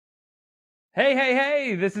Hey, hey,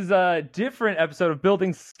 hey, this is a different episode of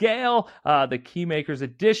Building Scale, the Keymakers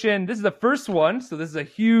edition. This is the first one, so this is a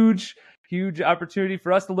huge opportunity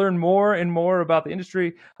for us to learn more and more about the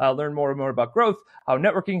industry, learn more and more about growth, how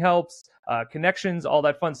networking helps, connections, all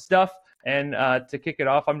that fun stuff. And to kick it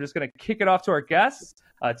off, I'm just going to kick it off to our guests,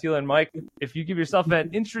 Teela and Mike. If you give yourself an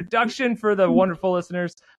introduction for the wonderful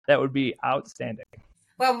listeners, that would be outstanding.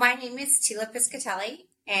 Well, my name is Teela Piscitelli,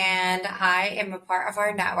 and I am a part of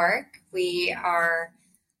our network. We are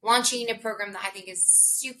launching a program that I think is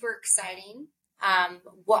super exciting.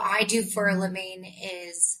 What I do for a living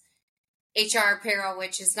is HR apparel,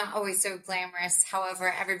 which is not always so glamorous.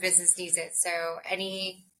 However, every business needs it. So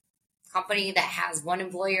any company that has one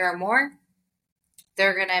employee or more,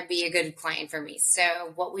 they're going to be a good client for me.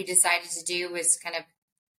 So what we decided to do was kind of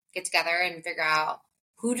get together and figure out,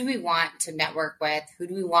 who do we want to network with? Who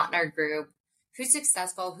do we want in our group? Who's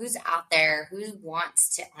successful? Who's out there? Who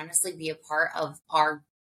wants to honestly be a part of our,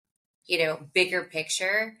 bigger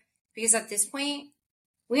picture? Because at this point,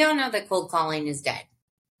 we all know that cold calling is dead,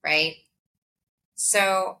 right?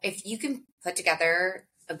 So if you can put together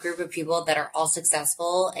a group of people that are all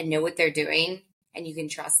successful and know what they're doing and you can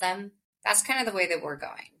trust them, that's kind of the way that we're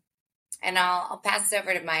going. And I'll pass it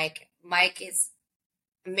over to Mike. Mike is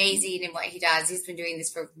amazing in what he does. He's been doing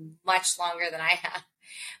this for much longer than I have.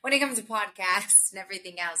 When it comes to podcasts and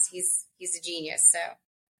everything else, he's a genius. So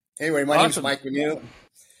anyway, my name's Mike Maunu.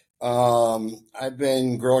 I've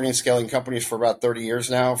been growing and scaling companies for about 30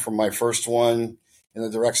 years now, from my first one in the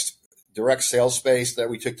direct sales space that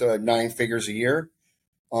we took to 9 figures a year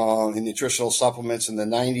in nutritional supplements in the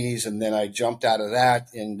 90s. And then I jumped out of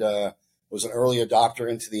that and was an early adopter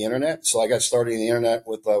into the internet. So I got started in the internet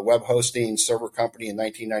with a web hosting server company in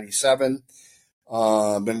 1997.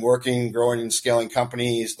 Been working, growing, and scaling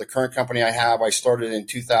companies. The current company I have, I started in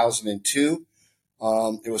 2002.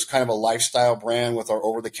 It was kind of a lifestyle brand with our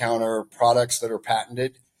over-the-counter products that are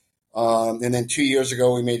patented. And then 2 years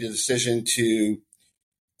ago, we made the decision to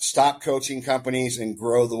stop coaching companies and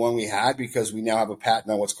grow the one we had, because we now have a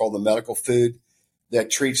patent on what's called the medical food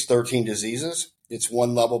that treats 13 diseases. It's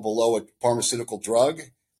one level below a pharmaceutical drug,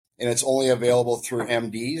 and it's only available through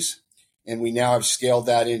MDs. And we now have scaled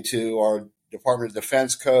that into our Department of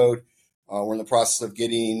Defense code. We're in the process of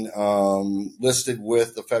getting listed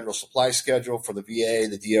with the federal supply schedule for the VA,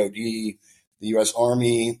 the DOD, the U.S.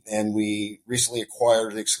 Army, and we recently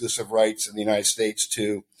acquired the exclusive rights in the United States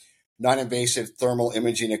to non-invasive thermal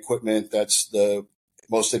imaging equipment that's the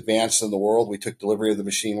most advanced in the world. We took delivery of the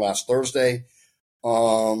machine last Thursday.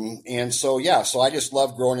 So I just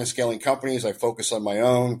love growing and scaling companies. I focus on my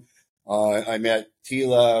own. I met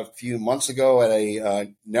Teela a few months ago at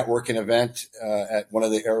a networking event at one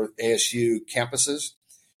of the ASU campuses.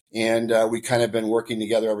 And we kind of been working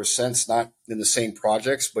together ever since, not in the same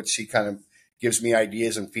projects, but she kind of gives me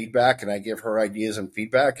ideas and feedback, and I give her ideas and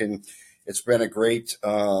feedback. And it's been a great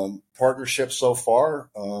partnership so far.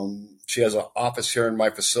 She has an office here in my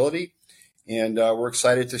facility. And we're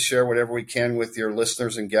excited to share whatever we can with your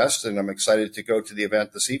listeners and guests. And I'm excited to go to the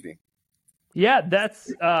event this evening. Yeah,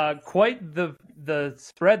 that's quite the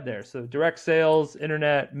spread there. So direct sales,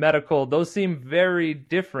 internet, medical, those seem very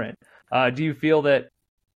different. Do you feel that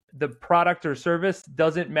the product or service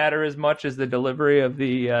doesn't matter as much as the delivery of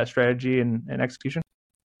the strategy and execution?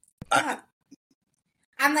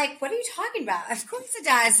 I'm like, what are you talking about? Of course it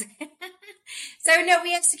does. So no,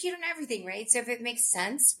 we execute on everything, right? So if it makes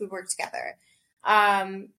sense, we work together.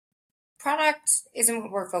 Product isn't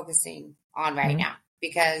what we're focusing on right now,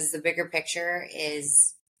 because the bigger picture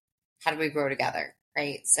is, how do we grow together,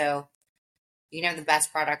 right? So you can have the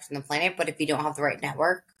best product on the planet, but if you don't have the right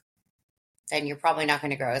network, then you're probably not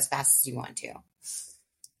going to grow as fast as you want to.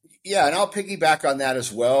 Yeah, and I'll piggyback on that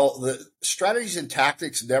as well. The strategies and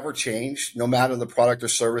tactics never change, no matter the product or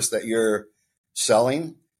service that you're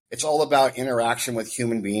selling. It's all about interaction with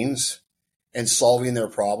human beings and solving their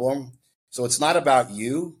problem. So it's not about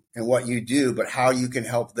you and what you do, but how you can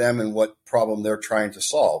help them and what problem they're trying to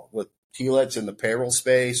solve. With Teela, it's in the payroll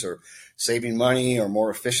space or saving money or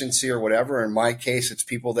more efficiency or whatever. In my case, it's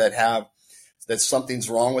people that something's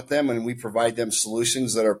wrong with them, and we provide them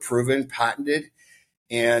solutions that are proven, patented.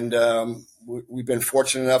 And we've been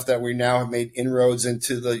fortunate enough that we now have made inroads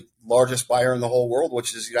into the largest buyer in the whole world,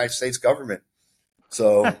 which is the United States government.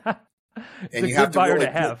 So, and you have to really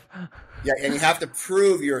have. Yeah, and you have to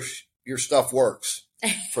prove your stuff works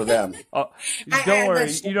for them. Oh, don't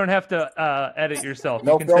worry, you don't have to edit yourself.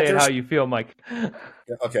 No you can filters? say it how you feel, Mike.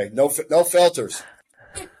 Okay, no filters.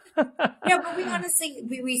 No, but we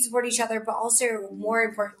honestly, we support each other, but also more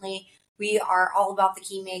importantly, we are all about the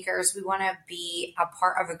key makers. We want to be a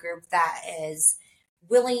part of a group that is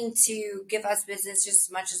willing to give us business just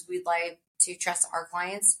as much as we'd like to trust our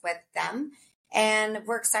clients with them. And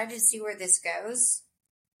we're excited to see where this goes.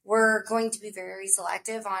 We're going to be very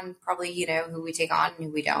selective on probably, who we take on and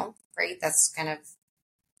who we don't, right? That's kind of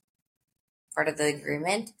part of the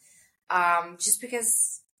agreement. Just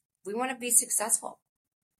because we want to be successful.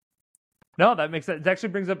 No, that makes sense. It actually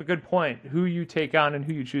brings up a good point, who you take on and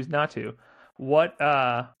who you choose not to. What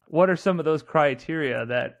are some of those criteria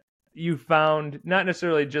that you found, not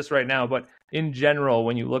necessarily just right now, but in general,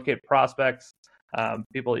 when you look at prospects,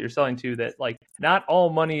 people that you're selling to, that like not all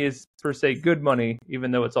money is per se good money,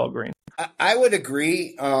 even though it's all green? I would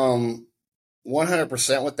agree 100%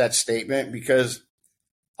 with that statement, because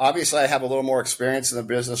obviously I have a little more experience in the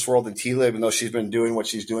business world than Teela, even though she's been doing what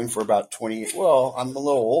she's doing for about 20 years. Well, I'm a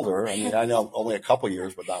little older. I mean, I know only a couple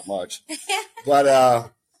years, but not much.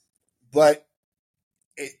 But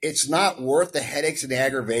it's not worth the headaches and the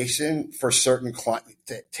aggravation for certain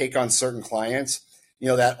to take on certain clients.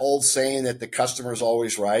 That old saying that the customer's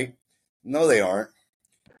always right. No, they aren't.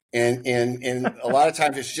 And a lot of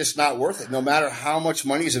times it's just not worth it. No matter how much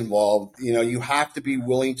money is involved, you have to be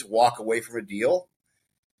willing to walk away from a deal.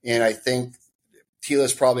 And I think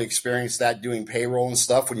Teela's probably experienced that doing payroll and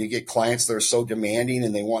stuff, when you get clients that are so demanding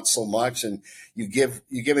and they want so much, and you give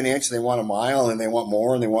an inch and they want a mile, and they want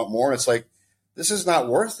more and they want more. And it's like, this is not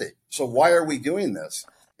worth it. So why are we doing this?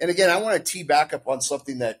 And again, I want to tee back up on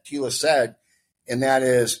something that Teela said, and that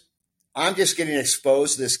is, I'm just getting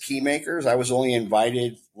exposed to this Keymakers. I was only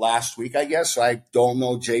invited last week, I guess. So I don't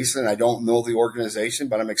know Jason. I don't know the organization,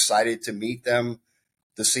 but I'm excited to meet them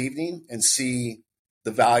this evening and see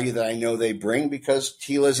the value that I know they bring, because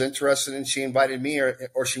Teela's interested and she invited me,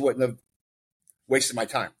 or she wouldn't have wasted my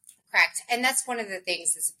time. Correct. And that's one of the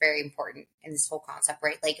things that's very important in this whole concept,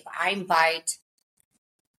 right? Like if I invite,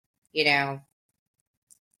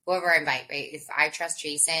 whoever I invite, right? If I trust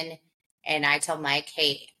Jason and I tell Mike,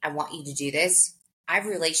 hey, I want you to do this, I have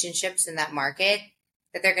relationships in that market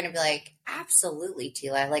that they're going to be like, absolutely,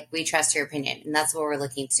 Teela, like we trust your opinion. And that's what we're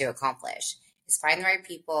looking to accomplish, is find the right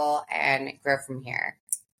people and grow from here.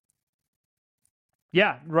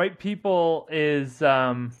 Yeah, right people is,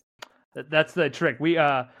 that's the trick.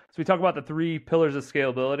 So we talk about the 3 pillars of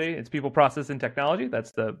scalability. It's people, process, and technology.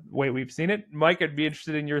 That's the way we've seen it. Mike, I'd be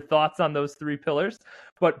interested in your thoughts on those 3 pillars,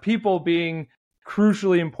 but people being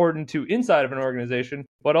crucially important to inside of an organization,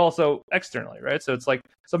 but also externally, right? So it's like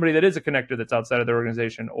somebody that is a connector that's outside of the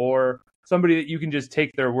organization, or somebody that you can just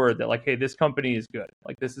take their word that like, hey, this company is good.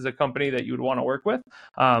 Like this is a company that you would want to work with.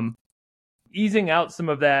 Easing out some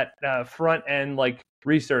of that front end, like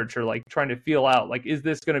research, or like trying to feel out, like, is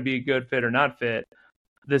this going to be a good fit or not fit?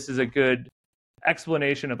 This is a good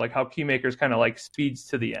explanation of like how Keymakers kind of like speeds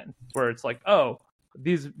to the end, where it's like, oh,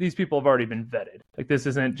 these people have already been vetted. Like this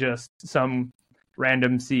isn't just some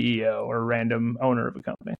random CEO or random owner of a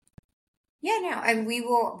company. Yeah, no. And we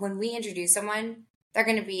will, when we introduce someone, they're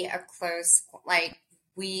going to be a close, like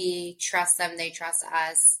we trust them, they trust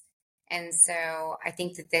us. And so I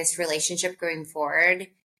think that this relationship going forward,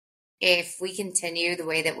 if we continue the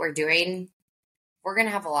way that we're doing, we're going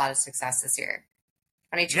to have a lot of success this year.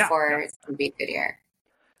 2024 is going to be a good year.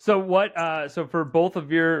 So what? So for both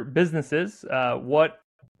of your businesses, what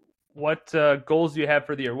goals do you have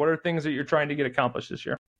for the year? What are things that you're trying to get accomplished this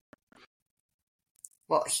year?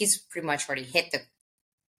 Well, he's pretty much already hit the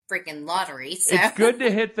freaking lottery. So. It's good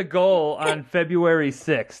to hit the goal on February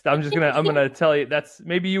 6th. I'm gonna tell you, that's,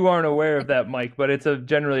 maybe you aren't aware of that, Mike, but it's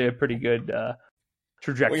generally a pretty good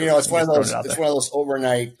trajectory. Well, it's one of those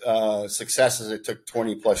overnight successes that took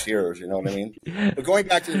 20 plus years. You know what I mean? But going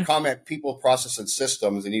back to your comment, people, process, and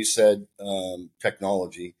systems, and you said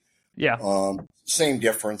technology. Yeah. Same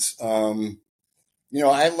difference.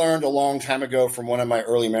 I learned a long time ago from one of my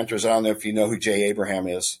early mentors. I don't know if you know who Jay Abraham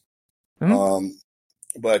is. Mm-hmm.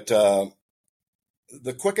 But the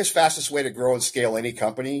quickest, fastest way to grow and scale any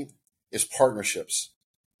company is partnerships.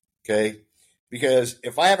 Okay. Because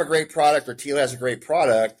if I have a great product or Teela has a great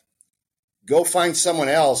product, go find someone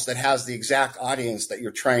else that has the exact audience that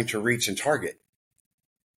you're trying to reach and target.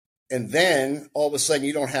 And then all of a sudden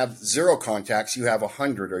you don't have 0 contacts. You have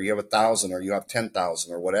 100, or you have 1,000, or you have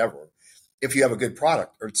 10,000, or whatever, if you have a good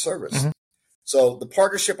product or service. Mm-hmm. So the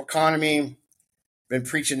partnership economy, been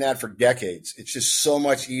preaching that for decades. It's just so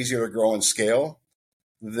much easier to grow and scale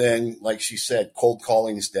than, like she said, cold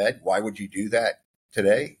calling is dead. Why would you do that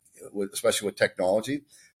today, especially with technology?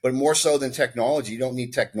 But more so than technology, you don't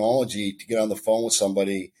need technology to get on the phone with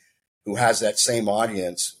somebody who has that same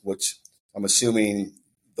audience, which I'm assuming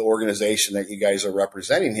the organization that you guys are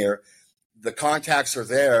representing here, the contacts are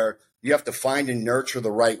there. You have to find and nurture the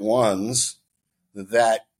right ones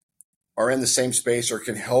that are in the same space or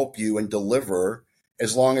can help you and deliver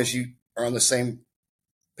as long as you are on the same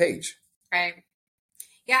page. Right.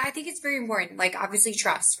 Yeah, I think it's very important. Like, obviously,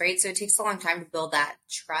 trust, right? So it takes a long time to build that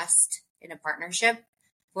trust in a partnership.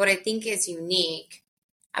 What I think is unique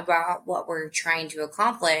about what we're trying to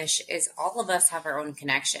accomplish is all of us have our own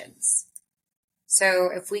connections. So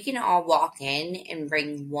if we can all walk in and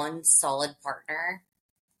bring one solid partner,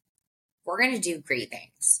 we're going to do great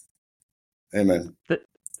things. Amen.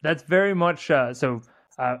 That's very much so.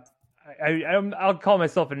 I'll call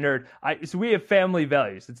myself a nerd. So we have family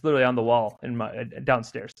values. It's literally on the wall in my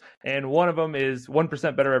downstairs, and one of them is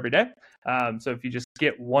 1% better every day. So if you just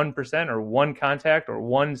get 1% or one contact or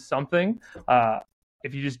one something,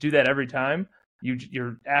 if you just do that every time,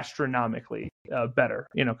 you're astronomically better.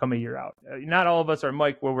 Come a year out. Not all of us are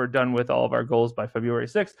Mike, where we're done with all of our goals by February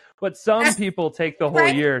 6th, but some people take the whole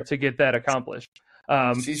year to get that accomplished.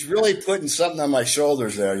 She's really putting something on my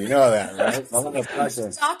shoulders there. You know that, right?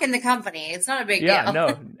 Talk in the company. It's not a big deal.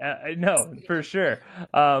 Yeah, no, for sure.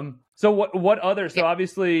 So what other? So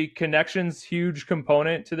obviously, connections, huge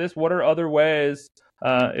component to this. What are other ways?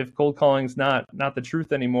 If cold calling's not the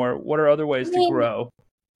truth anymore, what are other ways to grow?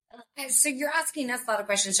 So you're asking us a lot of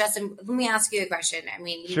questions, Justin. Let me ask you a question. I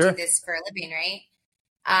mean, you Sure. do this for a living, right?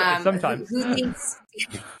 Sometimes. Who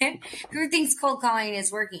thinks cold calling is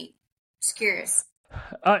working? Just curious.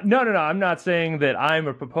 No. I'm not saying that I'm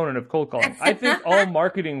a proponent of cold calling. I think all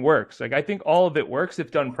marketing works. Like, I think all of it works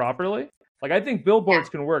if done properly. Like, I think billboards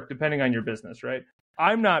can work depending on your business, right?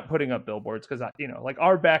 I'm not putting up billboards because, like,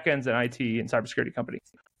 our backend's an IT and cybersecurity company.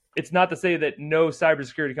 It's not to say that no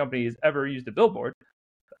cybersecurity company has ever used a billboard.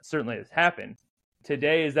 Certainly has happened.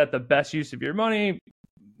 Today, is that the best use of your money?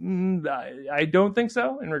 I don't think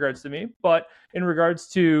so in regards to me. But in regards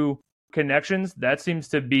to connections, that seems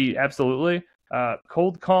to be absolutely.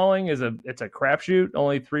 Cold calling it's a crapshoot.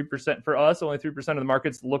 Only 3% for us. Only 3% of the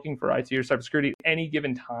market's looking for IT or cybersecurity at any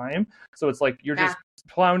given time. So it's like you're just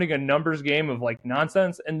clowning a numbers game of like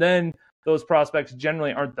nonsense, and then those prospects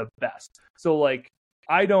generally aren't the best. So like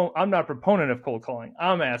I'm not a proponent of cold calling.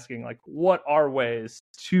 I'm asking like, what are ways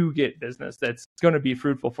to get business that's going to be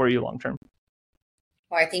fruitful for you long term?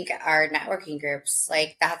 Well, I think our networking groups,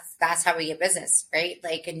 like that's how we get business, right?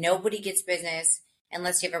 Like nobody gets business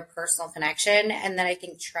unless you have a personal connection. And then I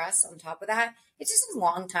think trust on top of that, it's just a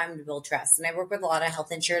long time to build trust. And I work with a lot of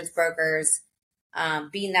health insurance brokers.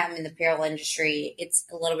 Being that I'm in the payroll industry, it's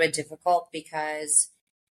a little bit difficult because,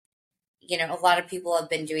 a lot of people have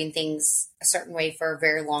been doing things a certain way for a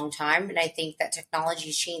very long time. And I think that technology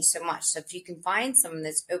has changed so much. So if you can find someone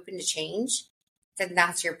that's open to change, then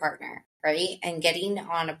that's your partner, right? And getting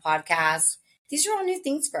on a podcast, these are all new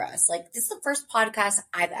things for us. Like, this is the first podcast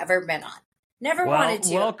I've ever been on. Never wanted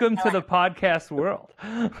to. Welcome to the podcast world.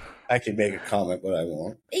 I can make a comment, but I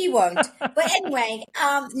won't. You won't. But anyway,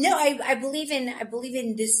 no, I believe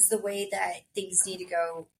in this is the way that things need to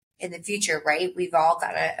go in the future, right? We've all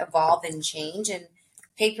got to evolve and change, and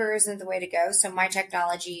paper isn't the way to go. So my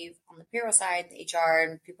technology on the payroll side, the HR,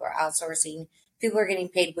 and people are outsourcing. People are getting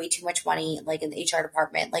paid way too much money, like in the HR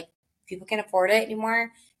department. Like, people can't afford it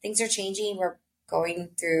anymore. Things are changing. We're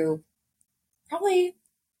going through probably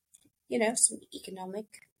some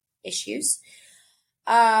economic issues.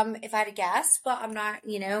 If I had to guess, but I'm not,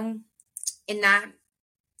 in that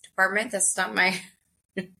department. That's not my.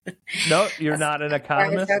 No, you're not an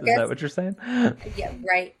economist. Is that what you're saying? Yeah,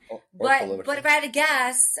 right. But if I had to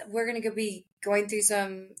guess, we're going to be going through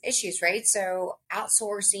some issues, right? So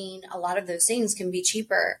outsourcing a lot of those things can be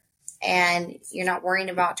cheaper, and you're not worrying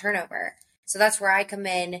about turnover. So that's where I come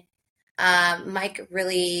in. Mike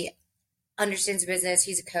really understands business.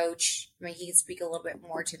 He's a coach. I mean, he can speak a little bit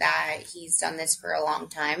more to that. He's done this for a long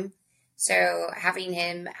time. So having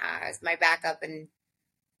him as my backup and,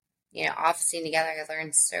 officing together, I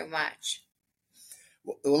learned so much.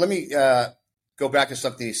 Well, let me go back to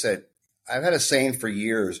something you said. I've had a saying for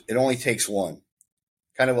years. It only takes one.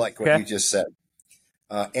 Kind of like what you just said.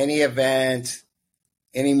 Any event,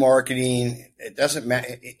 any marketing, it doesn't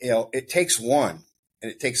matter. It takes one,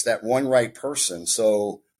 and it takes that one right person.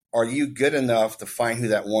 So are you good enough to find who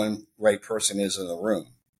that one right person is in the room?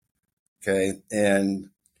 Okay. And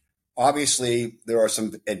obviously there are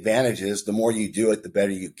some advantages. The more you do it, the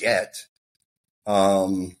better you get.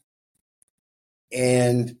 And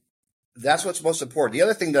that's what's most important. The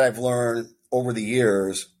other thing that I've learned over the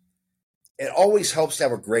years, it always helps to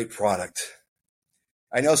have a great product.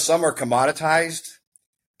 I know some are commoditized,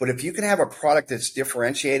 but if you can have a product that's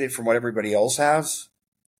differentiated from what everybody else has,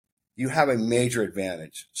 you have a major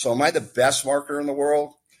advantage. So am I the best marketer in the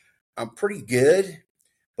world? I'm pretty good,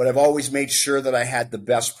 but I've always made sure that I had the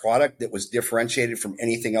best product that was differentiated from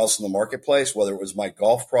anything else in the marketplace, whether it was my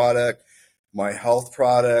golf product, my health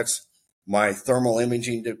products, my thermal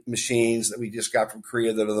imaging machines that we just got from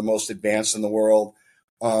Korea that are the most advanced in the world.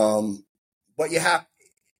 But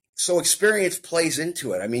so experience plays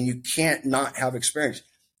into it. I mean, you can't not have experience.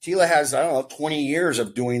 Teela has, 20 years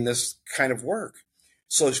of doing this kind of work.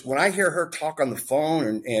 So when I hear her talk on the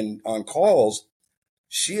phone and on calls,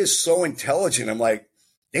 she is so intelligent. I'm like,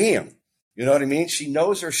 damn, you know what I mean? She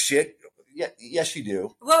knows her shit. Yeah, yes, you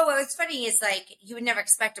do. Well, what's funny is like you would never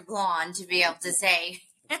expect a blonde to be able to say.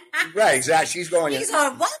 Right, exactly. She's going,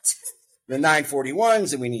 what? The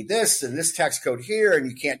 941s, and we need this and this tax code here, and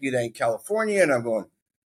you can't do that in California. And I'm going,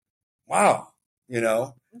 wow,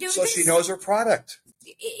 so she knows her product.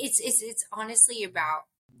 It's honestly about,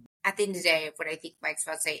 at the end of the day, what I think Mike's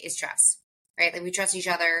about to say is trust, right? Like we trust each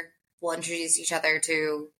other. We'll introduce each other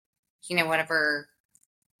to, whatever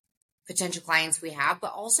potential clients we have.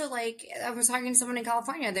 But also, like, I was talking to someone in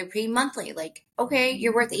California, they're paying monthly. Like, okay,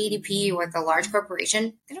 you're worth ADP, you're worth a large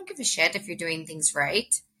corporation. They don't give a shit if you're doing things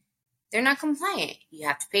right. They're not compliant. You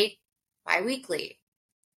have to pay bi-weekly.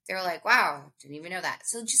 They're like, wow, didn't even know that.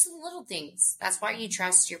 So just the little things. That's why you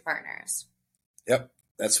trust your partners. Yep.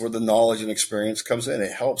 That's where the knowledge and experience comes in.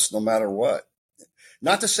 It helps no matter what.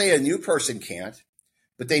 Not to say a new person can't,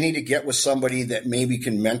 but they need to get with somebody that maybe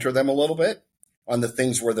can mentor them a little bit on the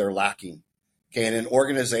things where they're lacking. Okay. And in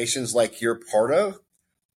organizations like you're part of,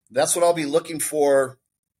 that's what I'll be looking for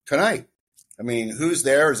tonight. I mean, who's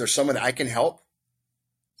there? Is there someone I can help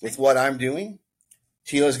with what I'm doing?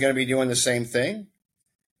 Teela's going to be doing the same thing.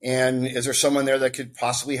 And is there someone there that could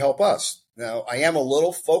possibly help us? Now, I am a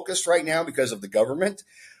little focused right now because of the government,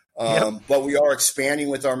 but we are expanding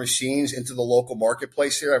with our machines into the local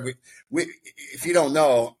marketplace here. If you don't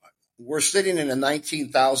know, we're sitting in a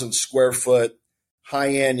 19,000 square foot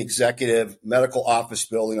high-end executive medical office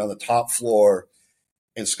building on the top floor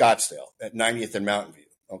in Scottsdale at 90th and Mountain View.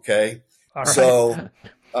 Okay. All right. So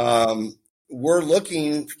we're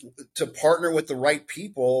looking to partner with the right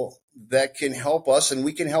people that can help us and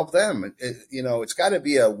we can help them. It's got to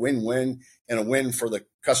be a win-win and a win for the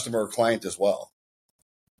customer or client as well.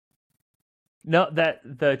 No, that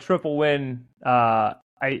the triple win, I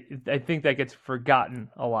think that gets forgotten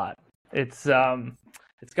a lot. It's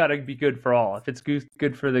got to be good for all. If it's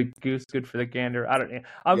good for the goose, good for the gander. I don't know.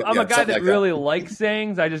 I'm a guy that really likes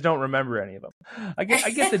sayings. I just don't remember any of them. I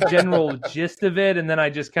get the general gist of it, and then I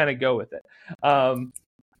just kind of go with it.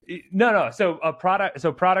 No. So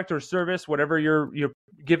product or service, whatever you're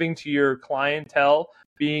giving to your clientele,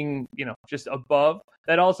 being just above.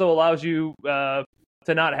 That also allows you to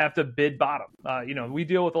not have to bid bottom. We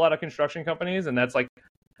deal with a lot of construction companies, and that's like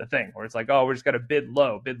the thing where it's like, oh, we're just got to bid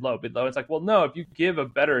low. It's like, well, no, if you give a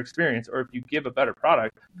better experience or if you give a better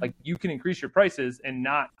product, like you can increase your prices and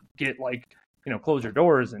not get close your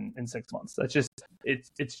doors in 6 months. That's just,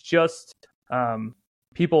 it's just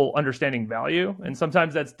people understanding value. And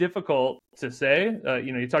sometimes that's difficult to say.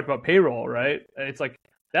 You talked about payroll, right? It's like,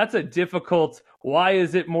 that's a difficult, why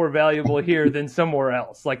is it more valuable here than somewhere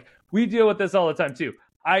else? Like we deal with this all the time too.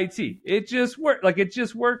 IT, it just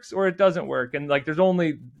works or it doesn't work, and like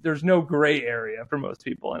there's no gray area for most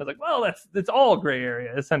people, and it's like, well, that's all gray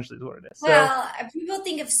area essentially is what it is. Well, people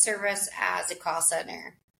think of service as a call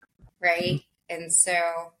center, right? Mm-hmm. And so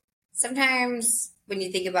sometimes when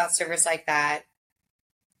you think about service like that,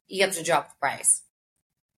 you have to drop the price,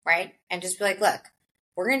 right? And just be like, look,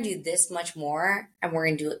 we're going to do this much more, and we're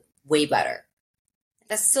going to do it way better.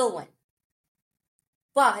 That's still a win,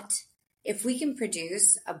 but if we can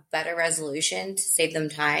produce a better resolution to save them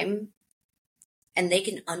time and they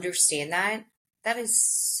can understand that, that is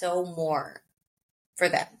so more for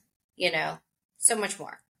them, so much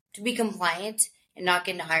more. To be compliant and not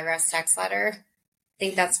get a high-risk tax letter, I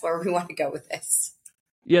think that's where we want to go with this.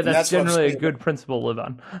 Yeah, that's generally a good principle to live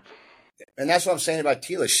on. And that's what I'm saying about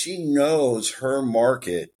Teela. She knows her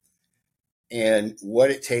market and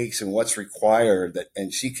what it takes and what's required,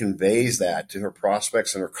 and she conveys that to her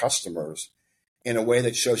prospects and her customers in a way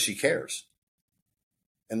that shows she cares.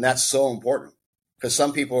 And that's so important because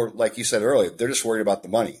some people are, like you said earlier, they're just worried about the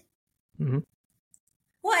money. Mm-hmm.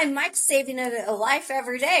 Well, and Mike's saving a life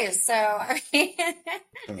every day. So, I mean,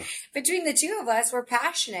 between the two of us, we're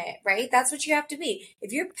passionate, right? That's what you have to be.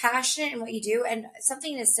 If you're passionate in what you do, and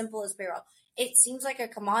something as simple as payroll, it seems like a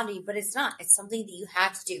commodity, but it's not. It's something that you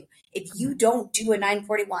have to do. If you don't do a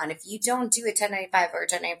 941, if you don't do a 1095 or a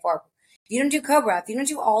 1094, if you don't do COBRA, if you don't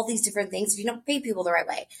do all these different things, if you don't pay people the right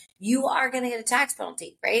way, you are going to get a tax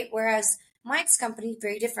penalty, right? Whereas Mike's company is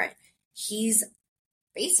very different. He's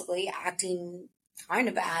basically acting kind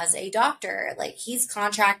of as a doctor. Like, he's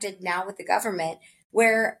contracted now with the government,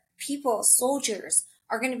 where people, soldiers,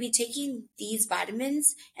 are going to be taking these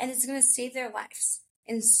vitamins, and it's going to save their lives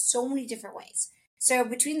in so many different ways. So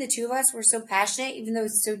between the two of us, we're so passionate, even though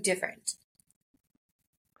it's so different.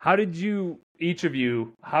 How did you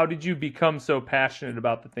become so passionate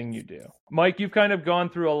about the thing you do? Mike, you've kind of gone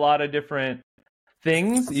through a lot of different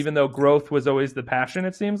things, even though growth was always the passion,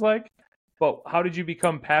 it seems like. But how did you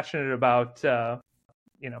become passionate about,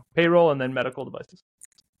 payroll and then medical devices?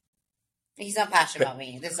 He's not passionate about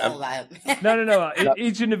me. This is all about him. No.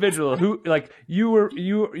 Each individual who, like,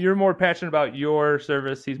 you're more passionate about your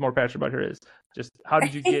service. He's more passionate about his. Just how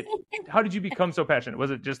did you become so passionate? Was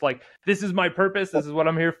it just like, this is my purpose, this is what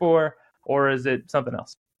I'm here for, or is it something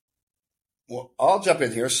else? Well, I'll jump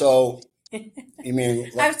in here. So, you mean?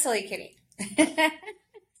 I was totally kidding.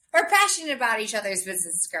 We're passionate about each other's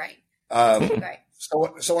business. It's great. Great.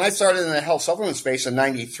 So when I started in the health supplement space in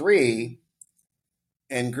 '93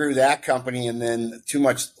 and grew that company, and then too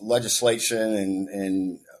much legislation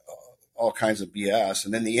and all kinds of BS.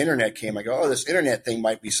 And then the internet came. I go, this internet thing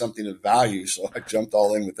might be something of value. So I jumped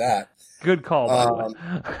all in with that. Good call.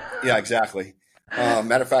 Yeah, exactly.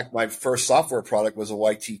 Matter of fact, my first software product was a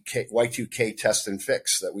Y2K test and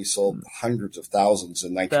fix that we sold hundreds of thousands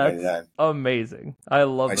in 1999. That's amazing. I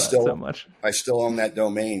love that so much. I still own that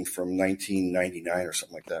domain from 1999 or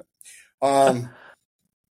something like that.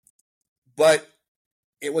 But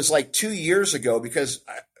it was like 2 years ago, because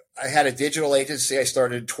I had a digital agency. I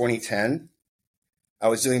started in 2010. I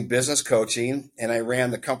was doing business coaching, and I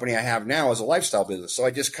ran the company I have now as a lifestyle business. So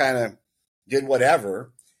I just kind of did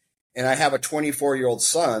whatever. And I have a 24-year-old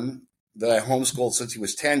son that I homeschooled since he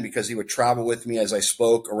was 10, because he would travel with me as I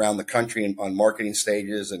spoke around the country on marketing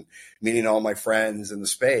stages and meeting all my friends in the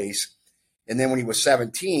space. And then when he was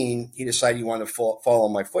 17, he decided he wanted to follow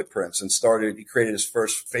my footprints and he created his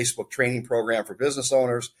first Facebook training program for business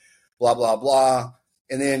owners, blah, blah, blah.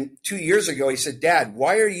 And then 2 years ago, he said, Dad,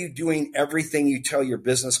 why are you doing everything you tell your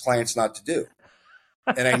business clients not to do?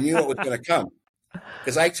 And I knew it was going to come,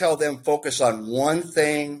 because I tell them, focus on one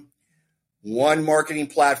thing, one marketing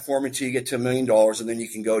platform until you get to $1 million. And then you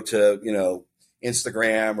can go to,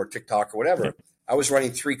 Instagram or TikTok or whatever. I was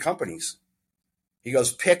running 3 companies. He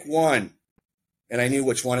goes, pick one. And I knew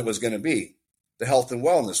which one it was going to be, the health and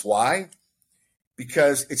wellness. Why?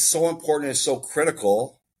 Because it's so important. It's so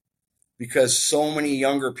critical, because so many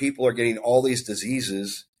younger people are getting all these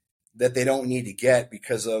diseases that they don't need to get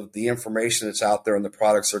because of the information that's out there, and the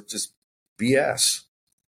products are just BS.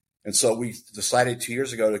 And so we decided 2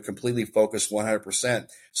 years ago to completely focus 100%.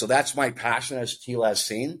 So that's my passion, as Teela has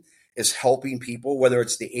seen, is helping people, whether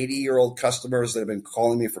it's the 80-year-old customers that have been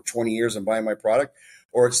calling me for 20 years and buying my product,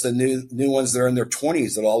 or it's the new ones that are in their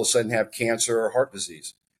 20s that all of a sudden have cancer or heart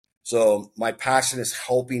disease. So my passion is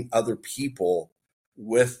helping other people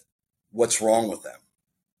with what's wrong with them.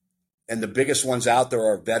 And the biggest ones out there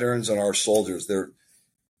are veterans and our soldiers. The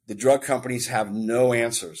drug companies have no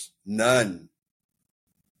answers, none.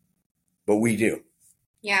 But we do.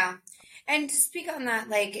 Yeah. And to speak on that,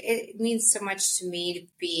 like, it means so much to me to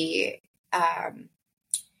be,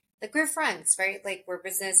 like, we're friends, right? Like, we're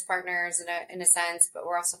business partners in a sense, but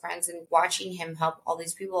we're also friends, and watching him help all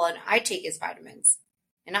these people. And I take his vitamins,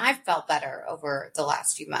 and I've felt better over the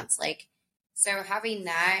last few months. Like, so having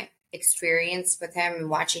that experience with him and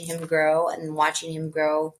watching him grow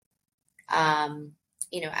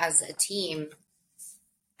as a team,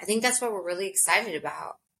 I think that's what we're really excited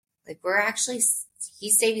about. Like,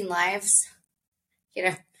 he's saving lives.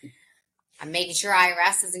 I'm making sure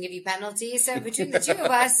IRS doesn't give you penalties. So between the two of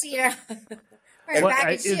us, we're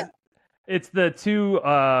back in shield. It's the two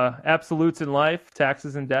absolutes in life,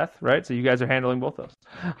 taxes and death, right? So you guys are handling both those.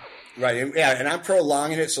 Right. Yeah. And I'm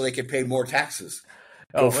prolonging it so they can pay more taxes.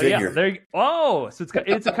 So it's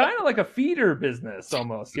kind of like a feeder business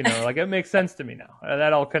almost, like it makes sense to me now.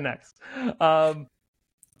 That all connects.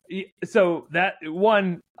 So that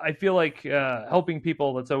one, I feel like helping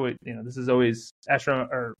people, that's always, this is always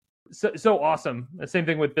astronomical or so awesome. The same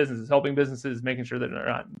thing with businesses, helping businesses, making sure that they're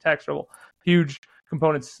not in tax trouble. Huge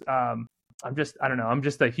components. I'm just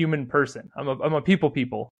a human person. I'm a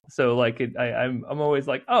people. So like I'm always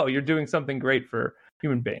like, oh, you're doing something great for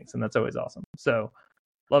human beings, and that's always awesome. So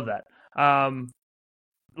love that. I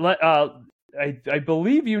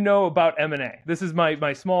believe about M&A. This is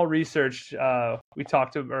my small research.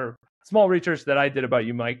 Small research that I did about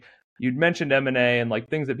you, Mike. You'd mentioned M&A and like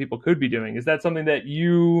things that people could be doing. Is that something that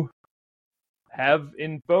you have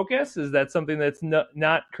in focus? Is that something that's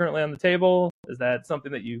not currently on the table? Is that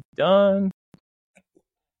something that you've done?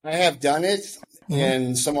 I have done it,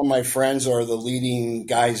 and some of my friends are the leading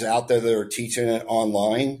guys out there that are teaching it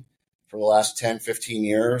online for the last 10, 15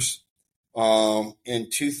 years. In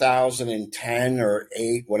 2010 or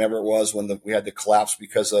 8, whenever it was, when we had the collapse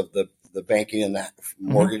because of the banking and the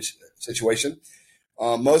mortgage situation,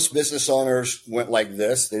 most business owners went like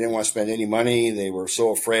this. They didn't want to spend any money. They were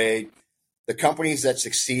so afraid. The companies that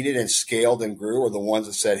succeeded and scaled and grew are the ones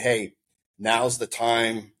that said, hey, now's the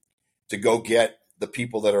time to go get the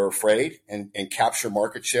people that are afraid and capture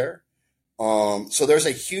market share. So there's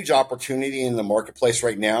a huge opportunity in the marketplace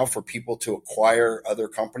right now for people to acquire other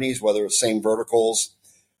companies, whether it's same verticals,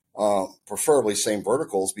 preferably same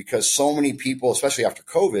verticals, because so many people, especially after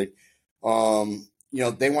COVID,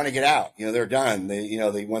 they want to get out. They're done.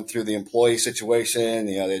 They went through the employee situation.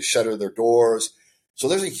 They shuttered their doors. So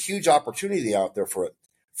there's a huge opportunity out there for it.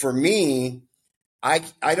 For me, I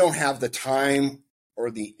don't have the time or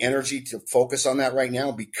the energy to focus on that right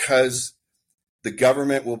now because the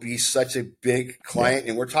government will be such a big client.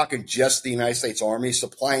 And we're talking just the United States Army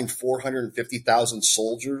supplying 450,000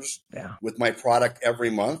 soldiers with my product every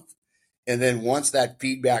month. And then once that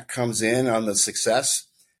feedback comes in on the success,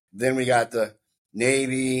 then we got the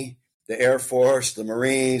Navy, the Air Force, the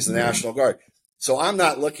Marines, the National Guard. So I'm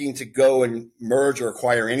not looking to go and merge or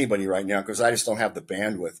acquire anybody right now because I just don't have the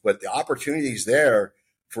bandwidth. But the opportunity is there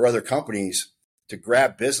for other companies to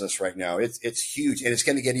grab business right now. It's huge, and it's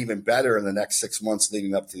going to get even better in the next 6 months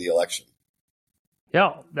leading up to the election.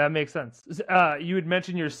 Yeah, that makes sense. You had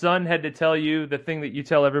mentioned your son had to tell you the thing that you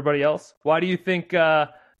tell everybody else. Why do you think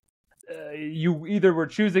you either were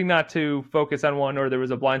choosing not to focus on one or there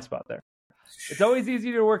was a blind spot there? It's always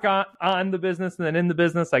easy to work on the business and then in the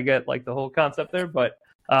business. I get like the whole concept there, but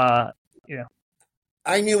I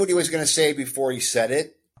knew what he was going to say before he said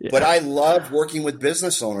it. But I love working with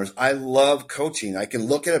business owners. I love coaching. I can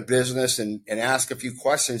look at a business and ask a few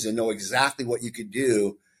questions and know exactly what you could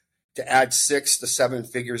do to add 6 to 7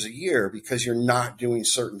 figures a year because you're not doing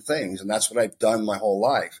certain things. And that's what I've done my whole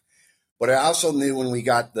life. But I also knew when we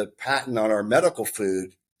got the patent on our medical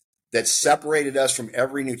food that separated us from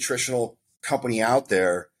every nutritional company out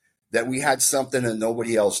there, that we had something that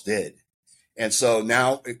nobody else did. And so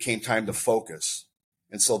now it came time to focus.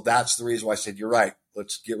 And so that's the reason why I said, you're right.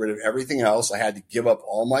 Let's get rid of everything else. I had to give up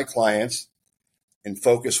all my clients and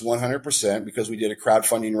focus 100% because we did a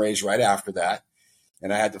crowdfunding raise right after that.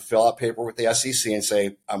 And I had to fill out paper with the SEC and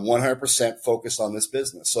say, I'm 100% focused on this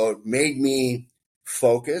business. So it made me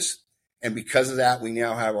focus. And because of that, we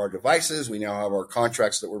now have our devices. We now have our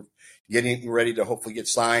contracts that we're getting ready to hopefully get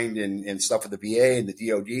signed and stuff with the VA and the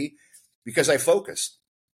DOD because I focused.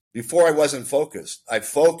 Before I wasn't focused. I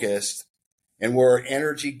focused. And where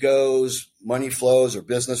energy goes, money flows or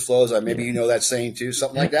business flows. Maybe you know that saying too,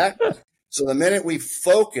 something like that. So the minute we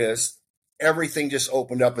focused, everything just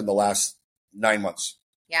opened up in the last 9 months.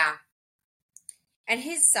 Yeah. And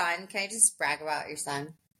his son, can I just brag about your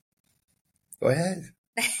son? Go ahead.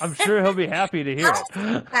 I'm sure he'll be happy to hear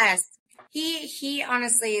it. Yes. He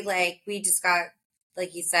honestly, we just got,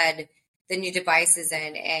 like you said, the new devices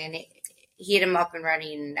in and he had him up and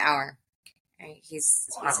running in an hour. He's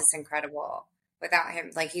just incredible. Without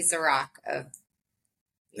him, he's the rock of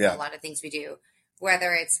a lot of things we do.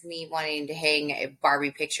 Whether it's me wanting to hang a Barbie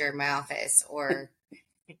picture in my office or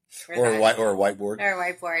a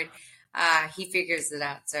whiteboard. He figures it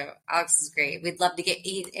out. So Alex is great. We'd love to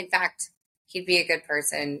in fact, he'd be a good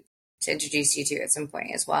person to introduce you to at some point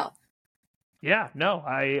as well. Yeah, no,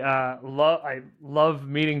 I love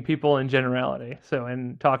meeting people in generality. So,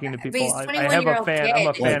 and talking to people, I'm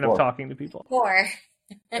a fan of talking to people.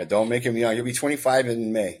 Yeah, don't make him young. He'll be 25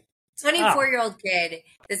 in May. 24-year-old kid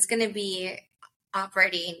that's going to be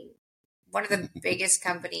operating one of the biggest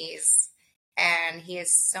companies, and he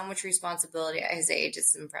has so much responsibility at his age.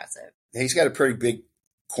 It's impressive. He's got a pretty big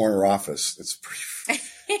corner office. It's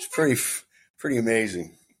pretty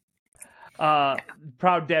amazing.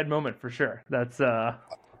 Proud dad moment for sure. That's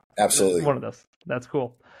absolutely one of those. That's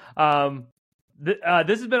cool. This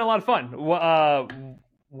has been a lot of fun.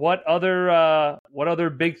 What other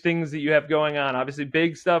big things that you have going on? Obviously,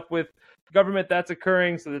 big stuff with government that's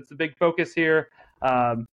occurring, so that's the big focus here.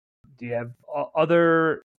 Do you have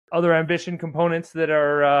other ambition components that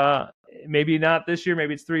are maybe not this year?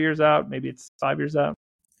 Maybe it's 3 years out. Maybe it's 5 years out.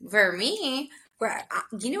 For me,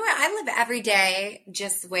 you know what? I live every day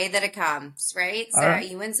just the way that it comes, right? So right.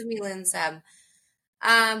 You win some, you lose some.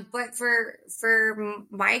 But for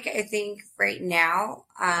Mike, I think right now,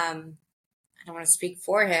 I don't want to speak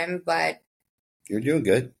for him, but you're doing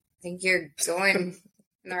good. I think you're going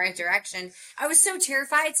in the right direction. I was so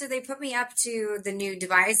terrified. So they put me up to the new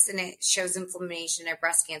device and it shows inflammation of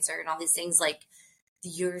breast cancer and all these things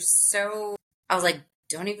I was like,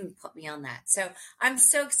 don't even put me on that. So I'm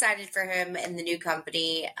so excited for him and the new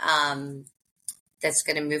company that's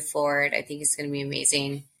going to move forward. I think it's going to be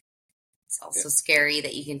amazing. It's also scary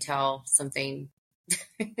that you can tell something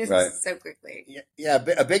right. so quickly. Yeah.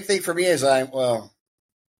 A big thing for me is I'll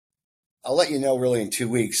let you know really in 2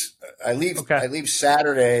 weeks. I leave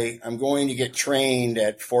Saturday. I'm going to get trained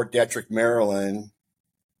at Fort Detrick, Maryland,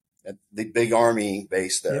 at the big Army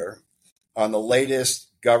base there, on the latest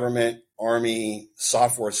government Army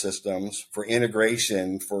software systems for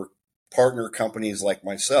integration for partner companies like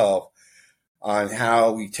myself, on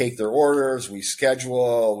how we take their orders, we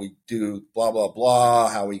schedule, we do blah, blah, blah,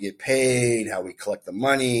 how we get paid, how we collect the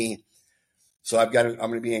money. So I'm going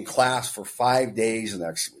to be in class for 5 days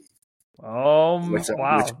next week. Oh,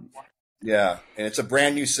 wow. Yeah. And it's a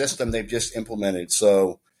brand new system they've just implemented.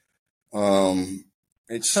 So,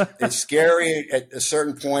 it's scary at a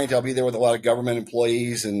certain point. I'll be there with a lot of government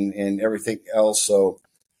employees and everything else. So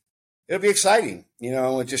it'll be exciting.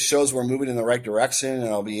 It just shows we're moving in the right direction. And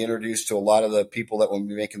I'll be introduced to a lot of the people that will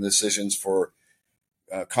be making decisions for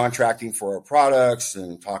contracting for our products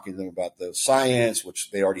and talking to them about the science,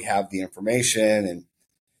 which they already have the information.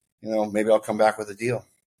 And, maybe I'll come back with a deal.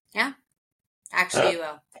 Yeah, actually you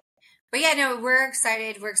will. But yeah, no, we're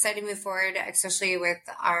excited. We're excited to move forward, especially with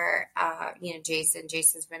our, Jason.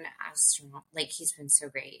 Jason's been he's been so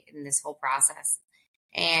great in this whole process.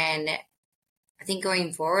 And I think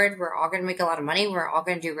going forward, we're all going to make a lot of money. We're all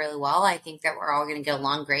going to do really well. I think that we're all going to get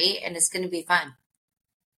along great, and it's going to be fun.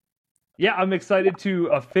 Yeah, I'm excited to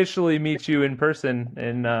officially meet you in person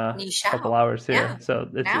in a couple hours here. Yeah. So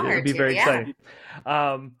it'll be very exciting.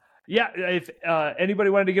 If anybody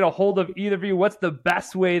wanted to get a hold of either of you, what's the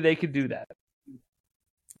best way they could do that?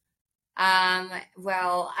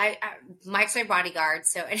 Well, Mike's my bodyguard,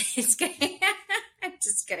 so it's kidding.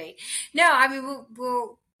 Just kidding. No, I mean,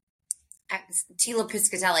 we'll Teela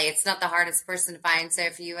Piscitelli. It's not the hardest person to find. So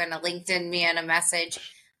if you want to LinkedIn me on a message,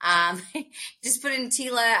 just put in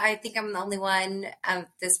Teela. I think I'm the only one at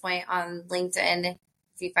this point on LinkedIn.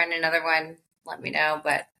 If you find another one, let me know.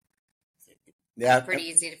 But it's pretty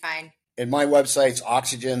easy to find. And my website's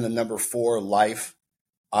oxygen, 4 life,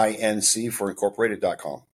 INC for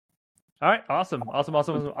incorporated.com. All right. Awesome. I'll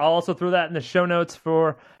also throw that in the show notes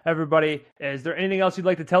for everybody. Is there anything else you'd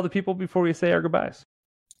like to tell the people before we say our goodbyes?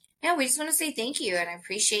 Yeah, we just want to say thank you. And I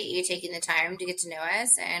appreciate you taking the time to get to know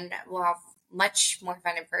us. And we'll have much more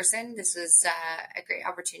fun in person. This was a great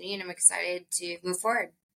opportunity, and I'm excited to move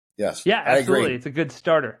forward. Yes. Yeah, absolutely. I agree. It's a good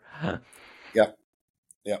starter.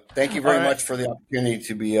 Yeah. Thank you very much for the opportunity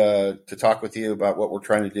to be to talk with you about what we're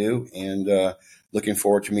trying to do, and looking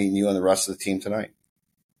forward to meeting you and the rest of the team tonight.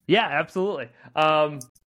 Yeah, absolutely.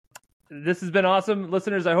 This has been awesome.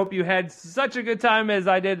 Listeners, I hope you had such a good time as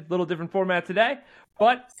I did. A little different format today,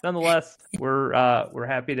 but nonetheless, we're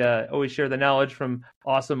happy to always share the knowledge from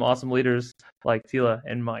awesome leaders like Teela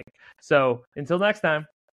and Mike. So until next time,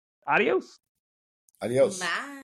 adios. Adios. Bye.